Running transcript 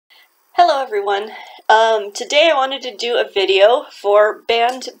Hello everyone. Today I wanted to do a video for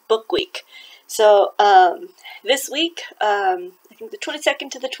Banned Book Week. So this week, I think the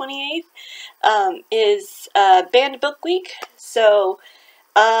 22nd to the 28th, is Banned Book Week. So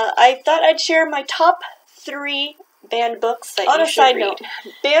I thought I'd share my top 3 banned books that you should read. On a side note,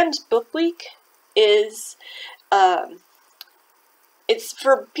 Banned Book Week is it's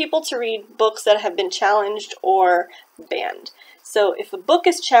for people to read books that have been challenged or banned. So if a book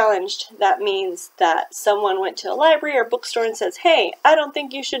is challenged, that means that someone went to a library or bookstore and says, hey, I don't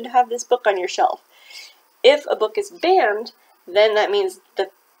think you should have this book on your shelf. If a book is banned, then that means the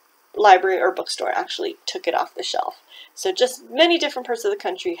library or bookstore actually took it off the shelf. So just many different parts of the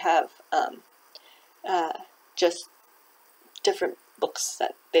country have just different books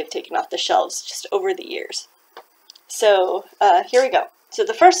that they've taken off the shelves just over the years. So here we go. So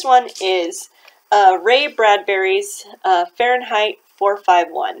the first one is Ray Bradbury's Fahrenheit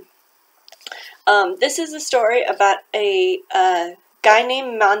 451. This is a story about a guy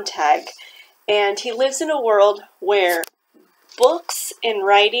named Montag, and he lives in a world where books and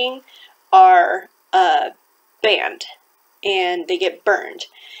writing are banned, and they get burned.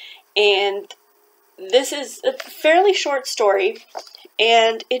 And this is a fairly short story,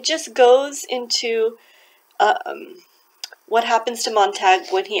 and it just goes into what happens to Montag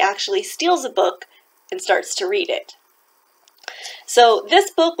when he actually steals a book and starts to read it. So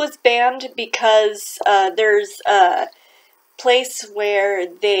this book was banned because there's a place where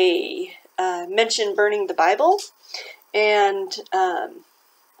they mention burning the Bible, and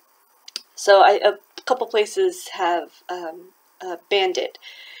so a couple places have banned it.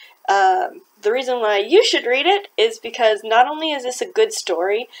 The reason why you should read it is because not only is this a good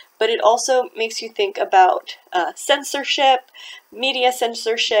story, but it also makes you think about censorship, media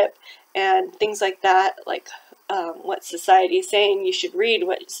censorship, and things like that, like what society is saying you should read,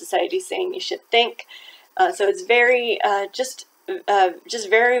 what society is saying you should think. So it's very, just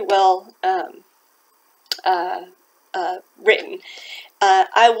very well written.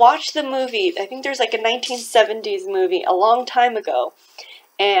 I watched the movie, I think there's like a 1970s movie a long time ago,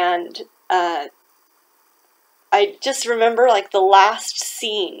 and I just remember like the last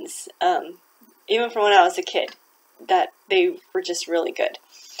scenes, even from when I was a kid, that they were just really good.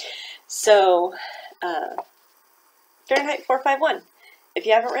 So, Fahrenheit 451. If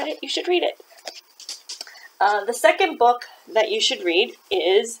you haven't read it, you should read it. The second book that you should read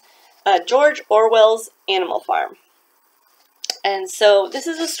is George Orwell's Animal Farm. And so this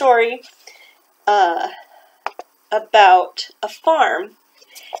is a story about a farm,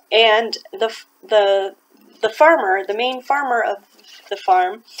 and the farmer, the main farmer of the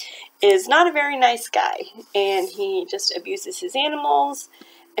farm, is not a very nice guy, and he just abuses his animals.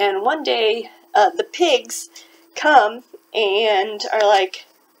 And one day the pigs come and are like,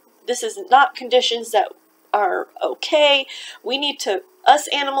 this is not conditions that are okay. We need to, us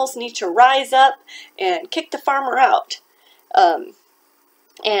animals need to rise up and kick the farmer out.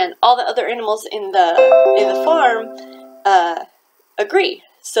 And all the other animals in the farm agree.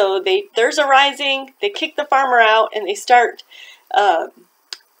 So there's a rising, they kick the farmer out, and they start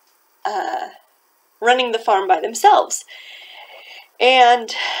running the farm by themselves.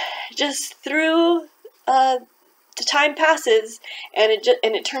 And just through the time passes, and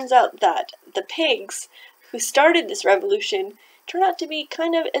it turns out that the pigs who started this revolution turn out to be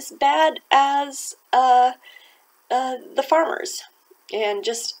kind of as bad as the farmers, and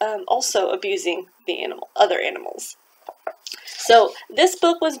just also abusing the other animals. So this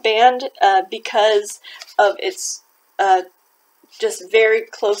book was banned because of its just very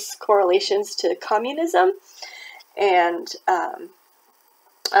close correlations to communism, and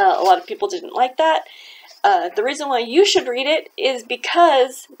a lot of people didn't like that. The reason why you should read it is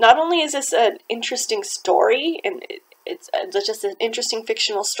because not only is this an interesting story, and it's just an interesting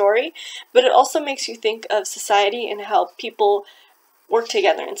fictional story, but it also makes you think of society and how people work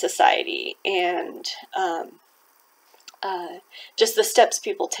together in society, and just the steps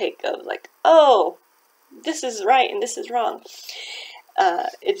people take of like, oh, this is right and this is wrong.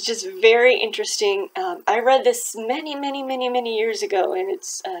 It's just very interesting. I read this many years ago, and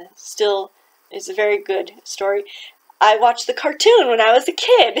it's a very good story. I watched the cartoon when I was a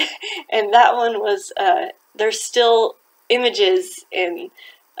kid, and that one was, there's still images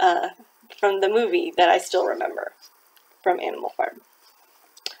from the movie that I still remember from Animal Farm.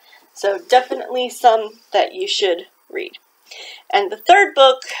 So definitely some that you should read. And the third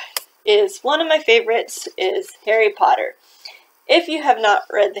book is one of my favorites, is Harry Potter. If you have not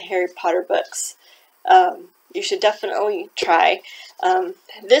read the Harry Potter books, you should definitely try.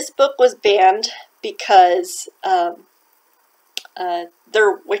 This book was banned because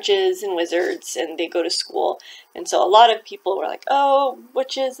they're witches and wizards, and they go to school. And so a lot of people were like, oh,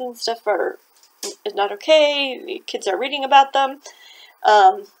 witches and stuff are not okay. Kids are reading about them.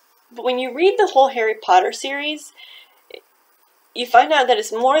 But when you read the whole Harry Potter series, you find out that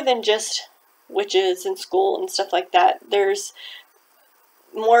it's more than just witches in school and stuff like that. There's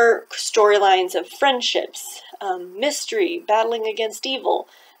more storylines of friendships, mystery, battling against evil,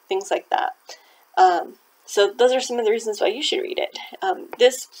 things like that. So those are some of the reasons why you should read it.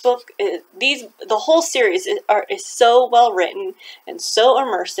 This book, the whole series is so well written and so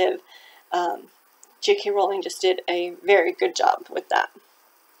immersive. J.K. Rowling just did a very good job with that.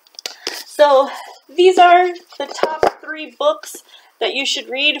 So these are the top 3 books that you should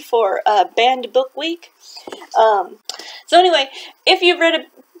read for Banned Book Week. So anyway, if you've read a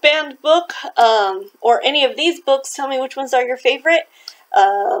banned book or any of these books, tell me which ones are your favorite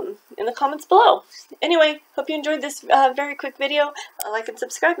in the comments below. Anyway, hope you enjoyed this very quick video. Like and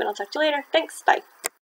subscribe, and I'll talk to you later. Thanks, bye.